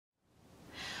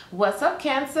What's up,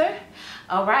 Cancer?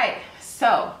 All right,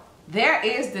 so there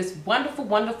is this wonderful,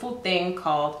 wonderful thing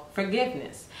called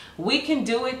forgiveness. We can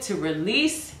do it to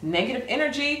release negative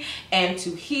energy and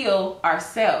to heal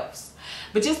ourselves.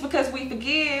 But just because we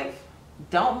forgive,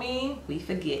 don't mean we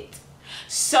forget.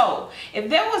 So, if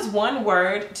there was one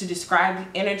word to describe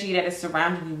the energy that is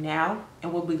surrounding you now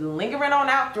and will be lingering on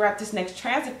out throughout this next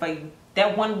transit for you,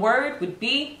 that one word would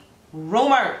be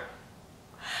rumor.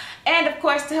 And of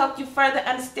course, to help you further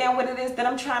understand what it is that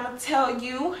I'm trying to tell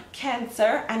you,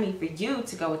 Cancer, I need for you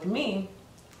to go with me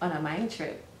on a mind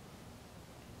trip.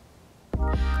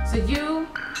 So you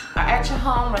are at your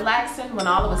home relaxing when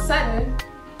all of a sudden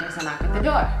there's a knock at the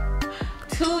door.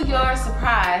 To your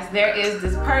surprise, there is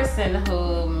this person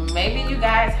who maybe you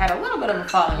guys had a little bit of a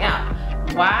falling out.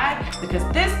 Why? Because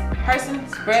this person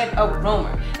spread a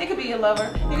rumor. It could be your lover,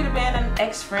 it could have been an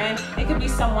ex-friend, it could be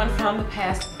someone from the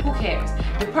past, who cares?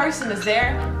 The person is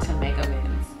there to make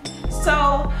amends.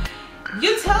 So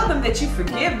you tell them that you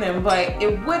forgive them, but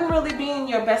it wouldn't really be in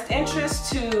your best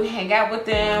interest to hang out with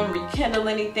them, rekindle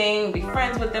anything, be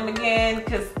friends with them again,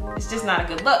 because it's just not a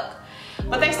good look.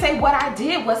 But they say what I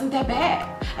did wasn't that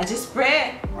bad. I just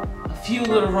spread a few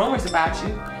little rumors about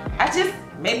you. I just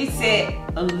maybe said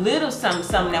a little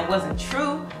something that wasn't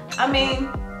true. I mean,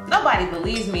 nobody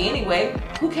believes me anyway.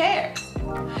 Who cares?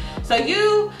 So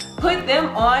you put them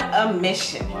on a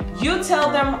mission. You tell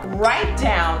them, write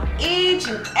down each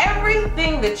and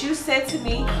everything that you said to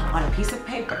me on a piece of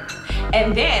paper.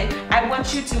 And then I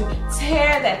want you to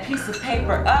tear that piece of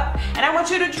paper up, and I want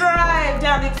you to drive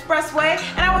down the expressway,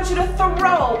 and I want you to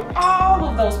throw all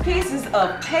of those pieces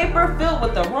of paper filled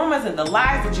with the rumors and the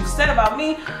lies that you said about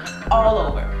me all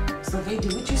over. So they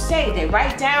do what you say. They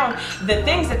write down the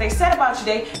things that they said about you.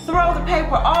 They throw the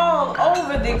paper all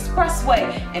over the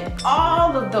expressway, and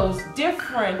all of those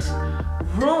different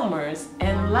rumors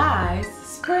and lies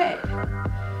spread.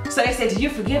 So they say, do you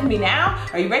forgive me now?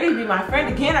 Are you ready to be my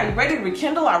friend again? Are you ready to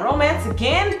rekindle our romance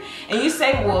again? And you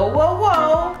say, whoa, whoa,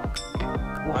 whoa.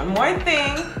 One more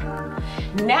thing.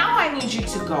 Now I need you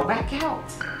to go back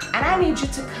out, and I need you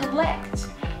to collect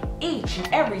each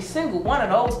and every single one of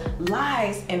those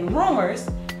lies and rumors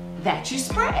that you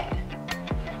spread.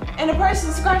 And the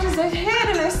person scratches their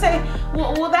head and they say,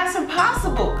 well that's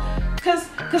impossible,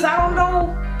 because I don't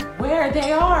know where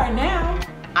they are now.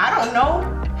 I don't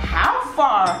know how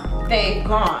far they've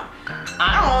gone.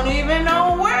 I don't even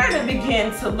know where to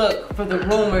begin to look for the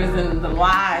rumors and the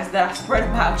lies that I spread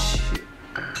about you.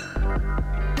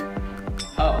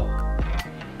 Oh.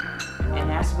 And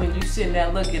that's when you sitting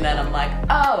there looking at them like,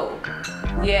 oh,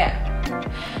 yeah.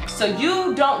 So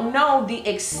you don't know the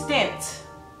extent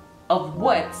of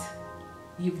what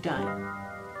you've done.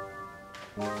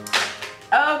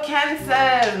 Oh,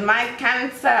 Cancer, my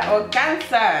Cancer, oh,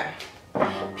 Cancer.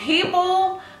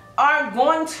 People are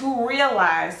going to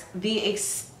realize the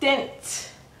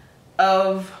extent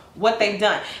of what they've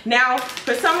done. Now,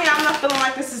 for some of y'all, I'm not feeling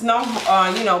like this is no,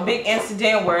 big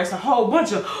incident where it's a whole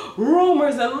bunch of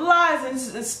rumors and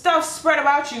lies and stuff spread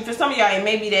about you. For some of y'all, it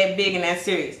may be that big and that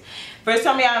serious. For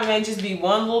some of y'all, it may just be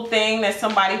one little thing that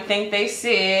somebody think they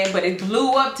said, but it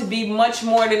blew up to be much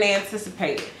more than they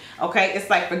anticipated. Okay, it's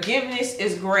like forgiveness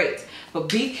is great, but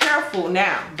be careful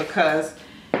now, because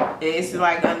it's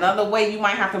like another way you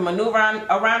might have to maneuver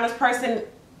around this person,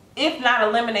 if not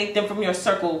eliminate them from your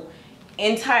circle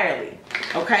entirely.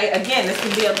 Okay, again, this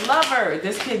could be a lover,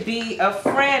 this could be a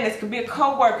friend, this could be a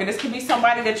co-worker, this could be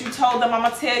somebody that you told them, I'm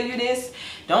gonna tell you this,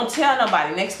 don't tell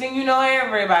nobody. Next thing you know,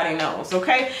 everybody knows.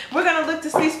 Okay, we're gonna look to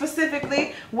see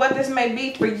specifically what this may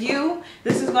be for you.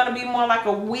 This is gonna be more like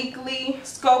a weekly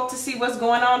scope to see what's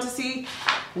going on, to see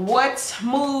what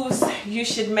moves you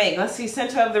should make. Let's see,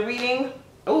 center of the reading.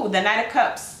 Ooh, the Knight of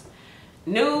Cups.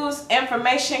 News,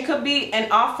 information, could be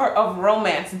an offer of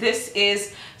romance. This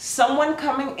is someone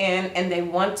coming in and they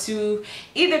want to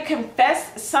either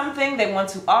confess something, they want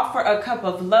to offer a cup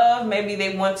of love, maybe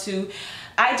they want to,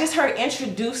 I just heard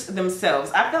introduce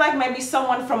themselves. I feel like maybe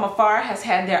someone from afar has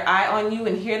had their eye on you,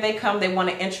 and here they come, they want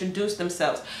to introduce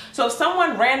themselves. So if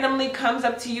someone randomly comes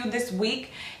up to you this week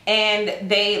and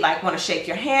they like want to shake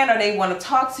your hand, or they want to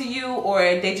talk to you, or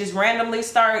they just randomly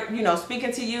start,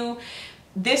 speaking to you,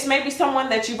 this may be someone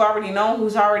that you've already known,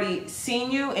 who's already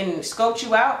seen you and scoped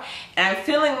you out. And I'm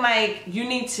feeling like you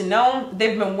need to know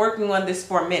they've been working on this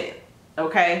for a minute.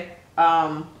 Okay?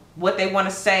 What they want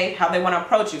to say, how they want to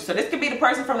approach you. So this could be the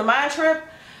person from the mind trip,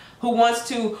 who wants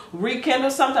to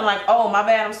rekindle something like, oh, my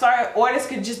bad, I'm sorry. Or this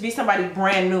could just be somebody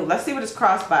brand new. Let's see what it's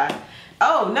crossed by.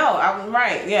 Oh, no, I'm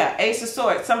right. Yeah, Ace of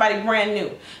Swords, somebody brand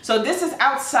new. So this is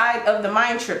outside of the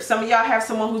mind trip. Some of y'all have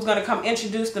someone who's going to come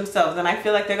introduce themselves. And I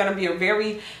feel like they're going to be a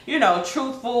very, you know,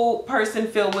 truthful person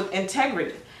filled with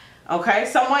integrity. Okay,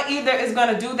 someone either is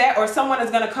going to do that or someone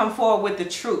is going to come forward with the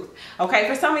truth. Okay,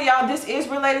 for some of y'all, this is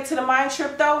related to the mind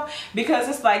trip though, because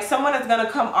it's like someone is going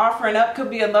to come offering up, could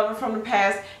be a lover from the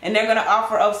past, and they're going to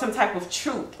offer up some type of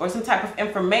truth or some type of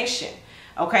information.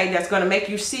 Okay, that's going to make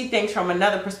you see things from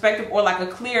another perspective, or like a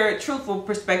clear, truthful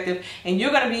perspective, and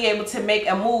you're going to be able to make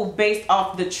a move based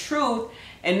off the truth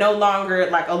and no longer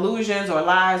like illusions or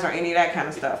lies or any of that kind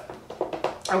of stuff.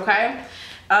 Okay.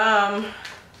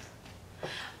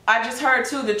 I just heard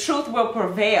too, the truth will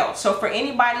prevail. So for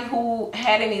anybody who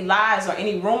had any lies or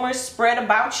any rumors spread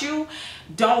about you,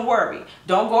 don't worry.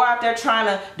 Don't go out there trying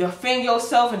to defend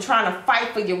yourself and trying to fight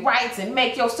for your rights and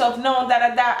make yourself known,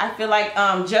 I feel like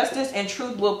justice and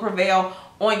truth will prevail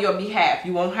on your behalf.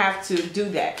 You won't have to do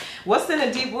that. What's in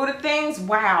the deep root of things?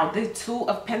 Wow, the Two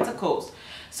of Pentacles.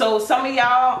 So some of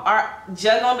y'all are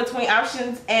juggling between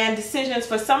options and decisions.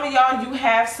 For some of y'all, you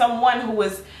have someone who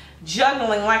is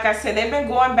juggling. Like I said, they've been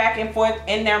going back and forth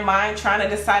in their mind trying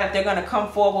to decide if they're going to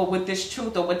come forward with this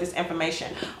truth or with this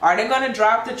information. Are they going to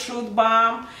drop the truth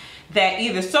bomb that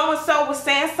either so-and-so was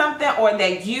saying something, or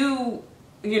that you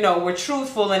know, were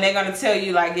truthful and they're going to tell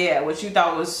you like, yeah, what you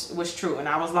thought was true and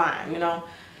I was lying, you know?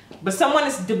 But someone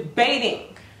is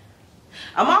debating.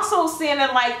 I'm also seeing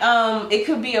it like it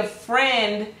could be a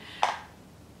friend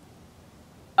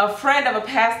of a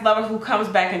past lover who comes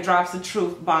back and drops a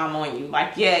truth bomb on you.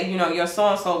 Like, yeah, you know, your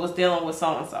so-and-so was dealing with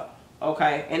so-and-so.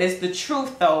 Okay. And it's the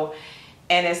truth though.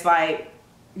 And it's like,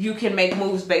 you can make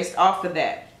moves based off of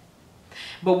that.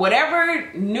 But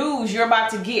whatever news you're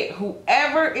about to get,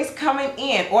 whoever is coming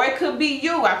in, or it could be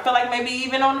you. I feel like maybe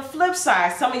even on the flip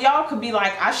side, some of y'all could be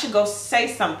like, I should go say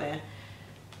something.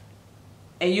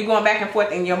 And you're going back and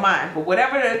forth in your mind. But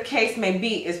whatever the case may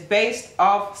be, is based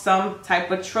off some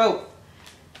type of truth.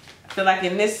 I feel like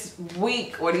in this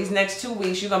week or these next 2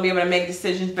 weeks, you're going to be able to make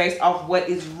decisions based off what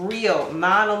is real,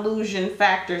 non-illusion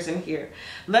factors in here.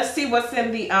 Let's see what's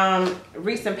in the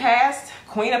recent past.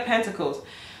 Queen of Pentacles.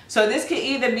 So this could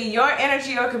either be your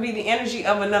energy or it could be the energy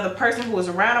of another person who was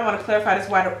around. I want to clarify this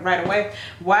right away.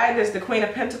 Why does the Queen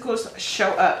of Pentacles show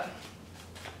up?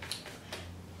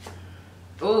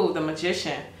 Ooh, the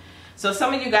Magician. So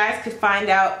some of you guys could find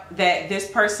out that this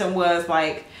person was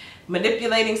like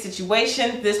manipulating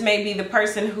situations. This may be the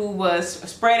person who was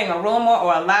spreading a rumor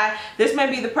or a lie. This may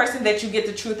be the person that you get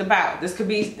the truth about. This could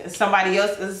be somebody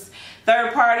else's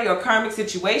third party or karmic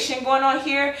situation going on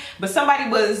here, but somebody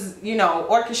was, you know,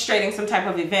 orchestrating some type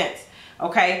of events.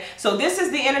 Okay, so this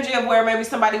is the energy of where maybe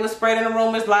somebody was spreading the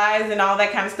rumors, lies, and all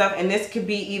that kind of stuff. And this could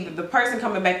be either the person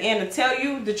coming back in to tell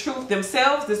you the truth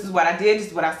themselves. This is what I did. This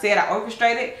is what I said. I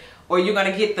orchestrated. Or you're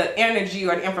going to get the energy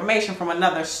or the information from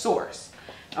another source.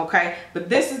 Okay, but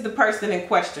this is the person in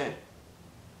question.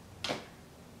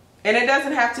 And it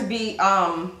doesn't have to be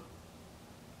a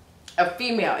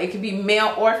female. It could be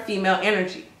male or female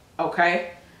energy.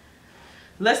 Okay,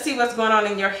 let's see what's going on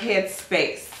in your head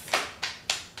space.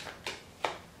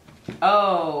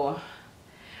 Oh,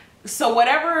 so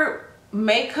whatever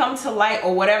may come to light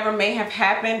or whatever may have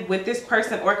happened with this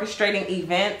person orchestrating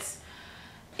events,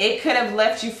 it could have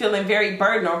left you feeling very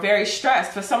burdened or very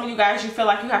stressed. For some of you guys, you feel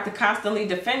like you have to constantly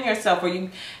defend yourself, or you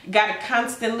got to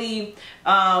constantly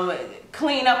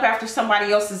clean up after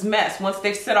somebody else's mess. Once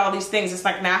they've said all these things, it's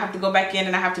like, now I have to go back in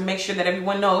and I have to make sure that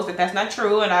everyone knows that that's not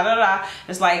true, and da da da.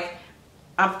 It's like,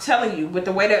 I'm telling you, with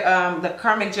the way that the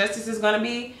karmic justice is going to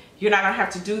be, you're not going to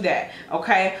have to do that.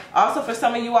 Okay. Also, for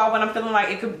some of you all, when I'm feeling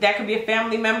like that could be a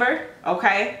family member.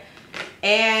 Okay.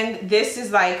 And this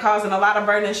is like causing a lot of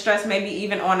burden and stress, maybe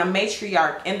even on a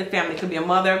matriarch in the family. It could be a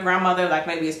mother, grandmother, like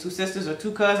maybe it's 2 sisters or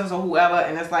 2 cousins or whoever.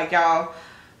 And it's like y'all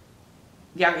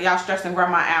stressing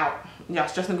grandma out. Y'all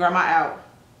stressing grandma out.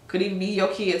 Could even be your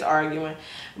kids arguing.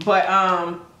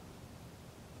 But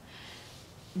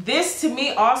this to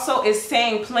me also is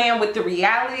saying playing with the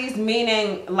realities,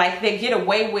 meaning like they get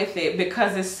away with it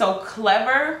because it's so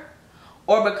clever,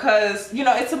 or because, you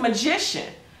know, it's a magician.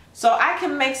 So I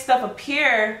can make stuff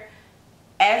appear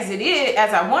as it is,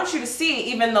 as I want you to see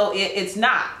it, even though it's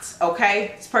not.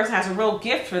 Okay, this person has a real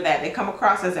gift for that. They come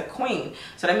across as a queen.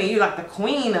 So that means you're like the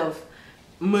queen of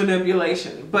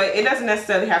manipulation. But it doesn't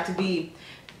necessarily have to be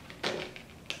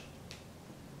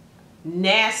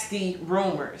nasty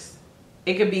rumors.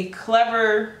 It could be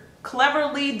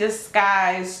cleverly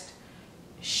disguised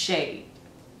shade,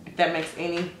 if that makes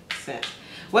any sense.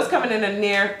 What's coming in the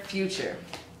near future?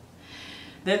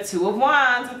 The Two of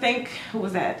Wands, I think, who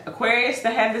was that? Aquarius,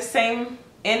 that had the same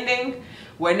ending,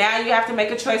 where now you have to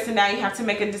make a choice and now you have to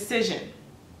make a decision.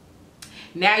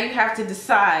 Now you have to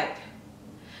decide,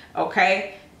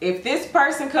 okay? If this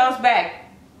person comes back,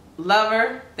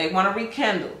 lover, they want to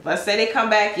rekindle. Let's say they come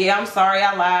back, yeah, I'm sorry,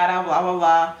 I lied, blah, blah,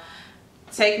 blah.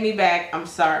 Take me back, I'm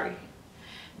sorry.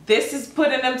 This is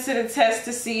putting them to the test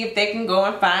to see if they can go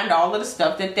and find all of the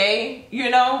stuff that they, you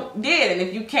know, did. And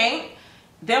if you can't,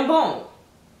 then boom,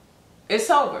 it's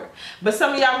over. But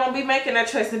some of y'all won't be making that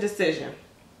choice and decision.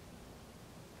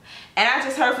 And I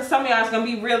just heard for some of y'all it's going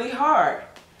to be really hard.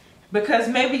 Because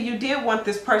maybe you did want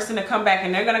this person to come back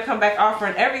and they're going to come back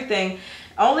offering everything.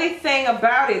 Only thing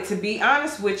about it, to be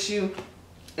honest with you,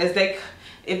 is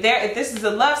if this is a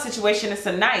love situation, it's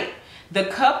a knight. The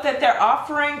cup that they're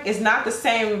offering is not the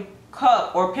same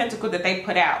cup or pentacle that they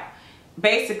put out.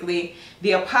 Basically,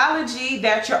 the apology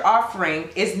that you're offering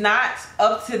is not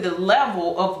up to the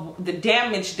level of the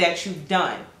damage that you've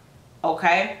done.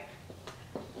 Okay?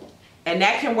 And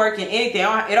that can work in anything.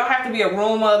 It don't have to be a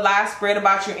rumor, lie spread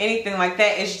about you, anything like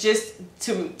that. It's just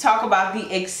to talk about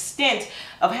the extent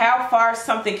of how far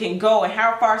something can go and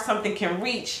how far something can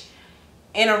reach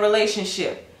in a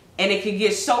relationship. And it can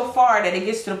get so far that it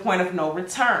gets to the point of no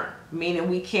return. Meaning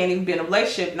we can't even be in a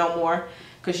relationship no more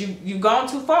because you've gone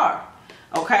too far.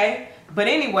 Okay? But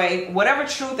anyway, whatever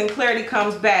truth and clarity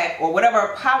comes back or whatever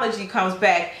apology comes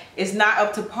back is not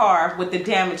up to par with the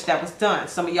damage that was done.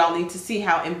 Some of y'all need to see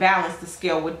how imbalanced the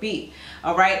scale would be.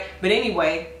 All right? But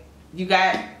anyway, you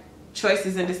got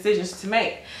choices and decisions to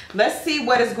make. Let's see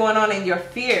what is going on in your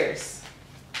fears.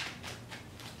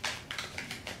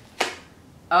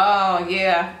 Oh,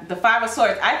 yeah. The Five of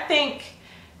Swords. I think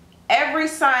every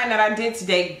sign that I did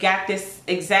today got this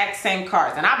exact same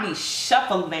cards. And I'll be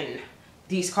shuffling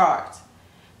these cards.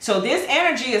 So this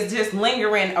energy is just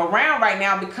lingering around right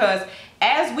now because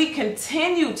as we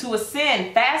continue to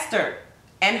ascend faster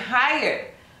and higher,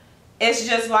 it's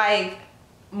just like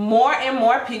more and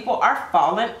more people are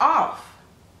falling off.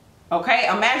 Okay,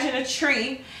 imagine a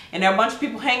tree and there are a bunch of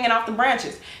people hanging off the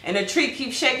branches and the tree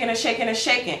keeps shaking and shaking and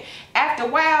shaking. After a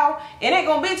while, it ain't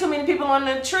gonna be too many people on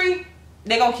the tree.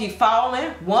 They're gonna keep falling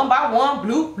one by one,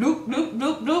 bloop, bloop, bloop,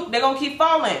 bloop, bloop. They're gonna keep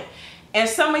falling. And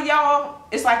some of y'all,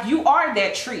 it's like you are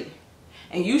that tree.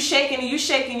 And you shaking and you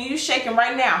shaking and you shaking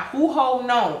right now. Who holding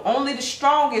on? Only the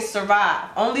strongest survive.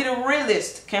 Only the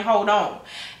realest can hold on.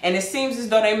 And it seems as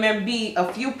though there may be a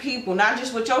few people, not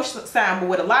just with your sign, but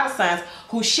with a lot of signs,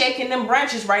 who's shaking them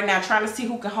branches right now, trying to see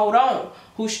who can hold on.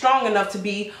 Who's strong enough to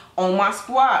be on my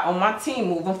squad, on my team,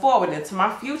 moving forward into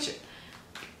my future.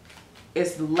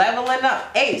 It's leveling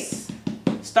up. Ace.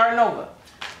 Starting over.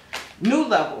 New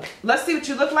level. Let's see what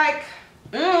you look like.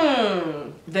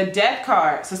 The Death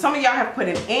card. So some of y'all have put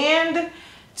an end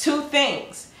to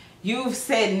things. You've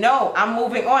said, no, I'm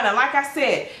moving on. And like I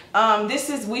said,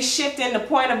 we shifting the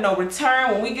point of no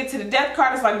return. When we get to the Death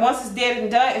card, it's like once it's dead and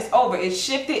done, it's over. It's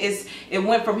shifted. It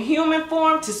went from human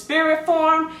form to spirit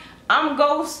form. I'm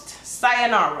ghost.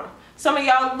 Sayonara. Some of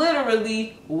y'all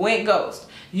literally went ghost.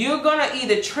 You're going to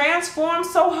either transform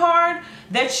so hard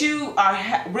that you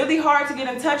are really hard to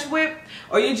get in touch with,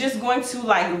 or you're just going to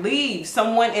like leave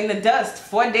someone in the dust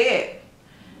for dead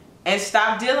and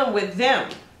stop dealing with them.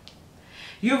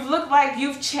 You've looked like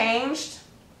you've changed.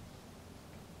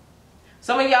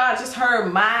 Some of y'all just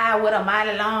heard my, what a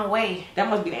mighty long way. That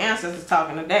must be the ancestors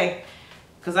talking today.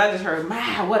 Because I just heard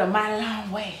my, what a mighty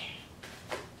long way.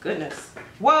 Goodness.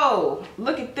 Whoa,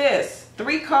 look at this.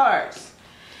 3 cards.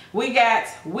 We got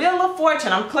Wheel of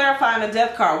Fortune. I'm clarifying the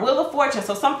Death card. Wheel of Fortune.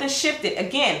 So something shifted.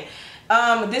 Again,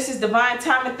 this is divine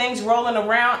timing, things rolling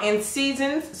around in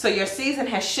seasons. So your season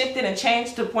has shifted and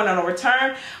changed to the point of no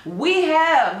return. We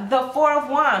have the Four of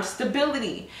Wands,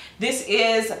 stability. This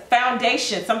is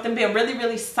foundation, something being really,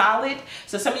 really solid.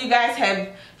 So some of you guys have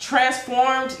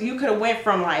transformed. You could have went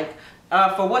from like,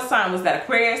 for what sign was that?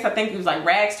 Aquarius. I think it was like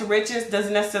rags to riches.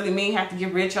 Doesn't necessarily mean you have to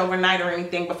get rich overnight or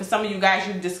anything. But for some of you guys,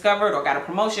 you've discovered or got a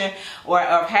promotion or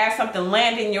had something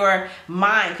land in your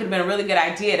mind. Could have been a really good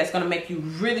idea that's going to make you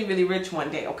really, really rich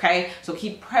one day. Okay. So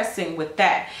keep pressing with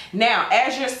that. Now,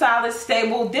 as you're solid,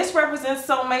 stable, this represents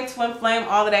soulmate, twin flame,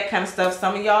 all of that kind of stuff.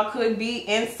 Some of y'all could be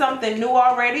in something new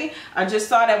already. I just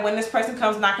saw that when this person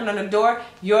comes knocking on the door,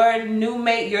 your new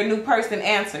mate, your new person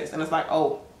answers. And it's like,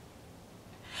 oh.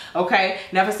 Okay,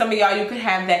 now for some of y'all, you could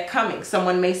have that coming.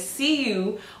 Someone may see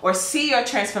you or see your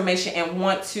transformation and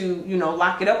want to, you know,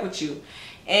 lock it up with you.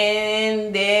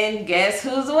 And then guess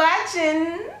who's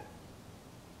watching?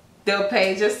 The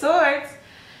Page of Swords.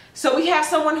 So we have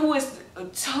someone who is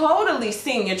totally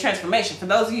seeing your transformation. For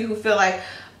those of you who feel like,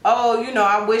 oh, you know,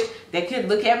 I wish they could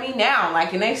look at me now,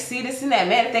 like, and they see this and that.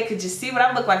 Man, if they could just see what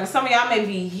I look like. And some of y'all may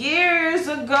be years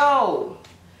ago,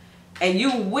 and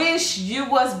you wish you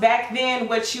was back then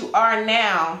what you are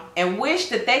now, and wish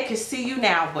that they could see you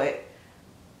now, but,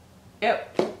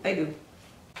 yep, they do.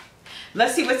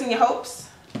 Let's see what's in your hopes.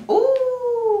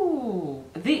 Ooh,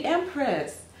 the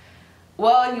Empress.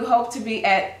 Well, you hope to be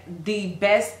at the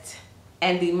best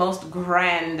and the most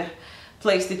grand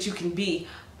place that you can be.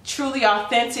 Truly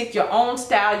authentic, your own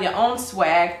style, your own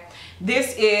swag.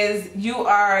 This is, you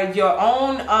are your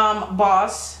own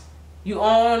boss. You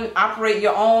operate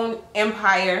your own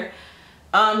empire.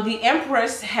 The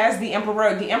Empress has the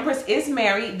Emperor. The Empress is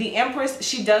married. The Empress,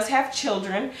 she does have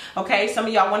children. Okay, some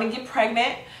of y'all want to get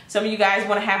pregnant. Some of you guys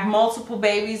want to have multiple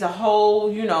babies, a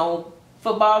whole, you know,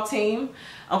 football team.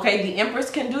 Okay, the Empress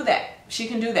can do that. She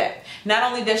can do that. Not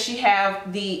only does she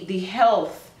have the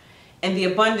health and the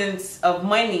abundance of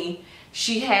money,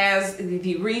 she has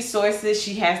the resources,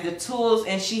 she has the tools,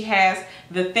 and she has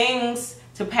the things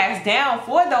to pass down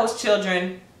for those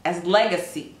children as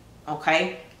legacy.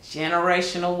 Okay,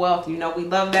 generational wealth. You know, we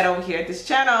love that over here at this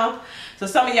channel. So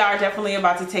some of y'all are definitely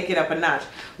about to take it up a notch.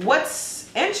 What's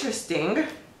interesting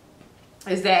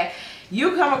is that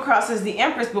you come across as the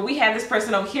Empress, but we have this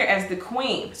person over here as the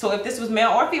Queen. So if this was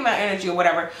male or female energy or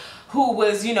whatever, who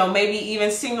was, you know, maybe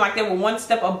even seemed like they were one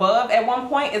step above at one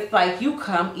point, it's like you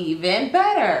come even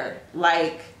better.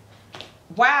 Like,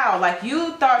 wow, like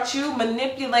you thought you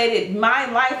manipulated my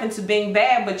life into being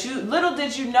bad, but you, little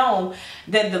did you know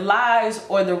that the lies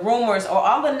or the rumors or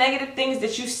all the negative things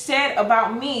that you said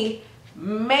about me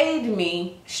made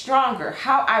me stronger.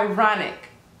 How ironic.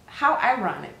 How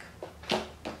ironic.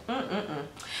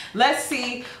 Let's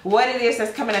see what it is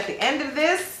that's coming at the end of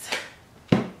this.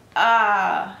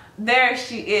 There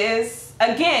she is.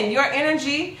 Again, your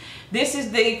energy. This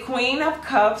is the Queen of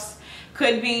Cups.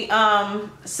 Could be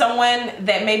someone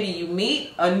that maybe you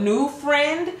meet, a new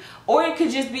friend, or it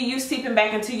could just be you seeping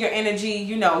back into your energy.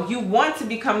 You know, you want to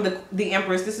become the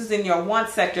Empress. This is in your want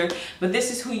sector, but this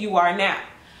is who you are now.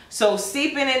 So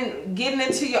seeping and getting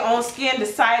into your own skin,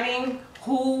 deciding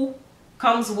who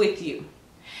comes with you.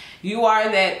 You are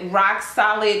that rock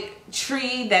solid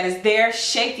tree that is there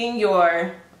shaking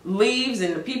your leaves,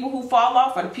 and the people who fall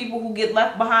off are the people who get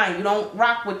left behind. You don't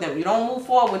rock with them. You don't move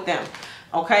forward with them.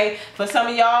 Okay? For some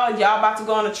of y'all about to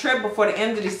go on a trip before the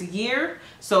end of this year.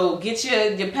 So get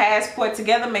your passport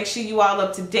together. Make sure you all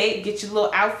up to date. Get your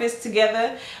little outfits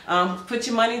together. Put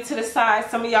your money to the side.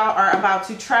 Some of y'all are about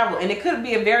to travel, and it could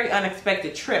be a very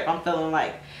unexpected trip, I'm feeling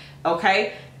like.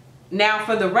 Okay? Now,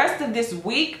 for the rest of this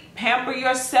week, pamper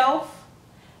yourself.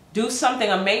 Do something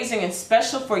amazing and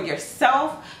special for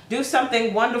yourself. Do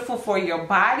something wonderful for your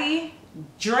body.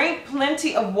 Drink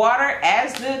plenty of water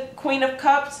as the Queen of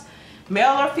Cups,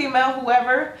 male or female,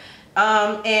 whoever.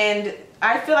 And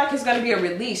I feel like it's going to be a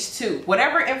release too.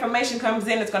 Whatever information comes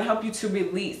in, it's going to help you to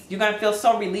release. You're going to feel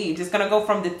so relieved. It's going to go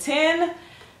from the 10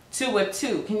 to a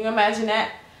 2. Can you imagine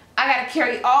that? I got to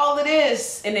carry all of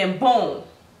this, and then boom.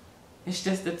 It's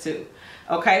just the 2.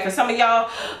 Okay, for some of y'all,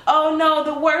 oh no,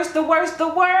 the worst, the worst, the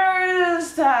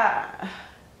worst.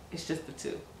 It's just the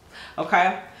 2.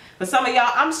 Okay, for some of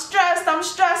y'all, I'm stressed, I'm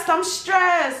stressed, I'm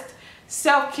stressed.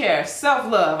 Self-care,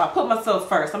 self-love. I put myself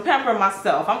first. I'm pampering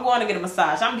myself. I'm going to get a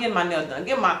massage. I'm getting my nails done,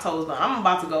 getting my toes done. I'm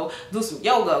about to go do some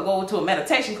yoga, go to a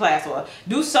meditation class, or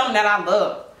do something that I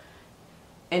love.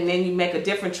 And then you make a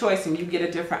different choice and you get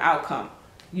a different outcome.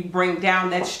 You bring down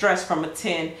that stress from a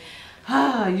 10.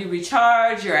 You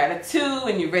recharge, you're at a 2,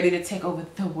 and you're ready to take over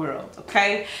the world.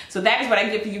 Okay, so that is what I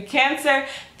get for you, Cancer.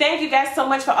 Thank you guys so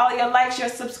much for all of your likes, your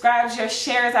subscribes, your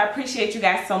shares. I appreciate you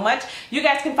guys so much. You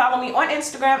guys can follow me on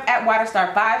Instagram at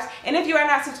WaterStarVibes, and if you are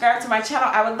not subscribed to my channel,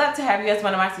 I would love to have you as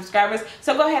one of my subscribers,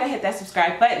 so go ahead and hit that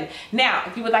subscribe button. Now,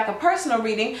 if you would like a personal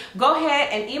reading, go ahead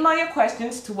and email your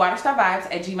questions to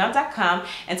waterstarvibes@gmail.com,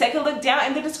 and take a look down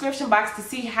in the description box to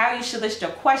see how you should list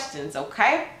your questions.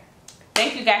 Okay,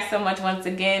 thank you guys so much once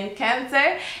again,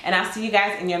 Cancer, and I'll see you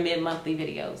guys in your mid-monthly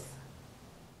videos.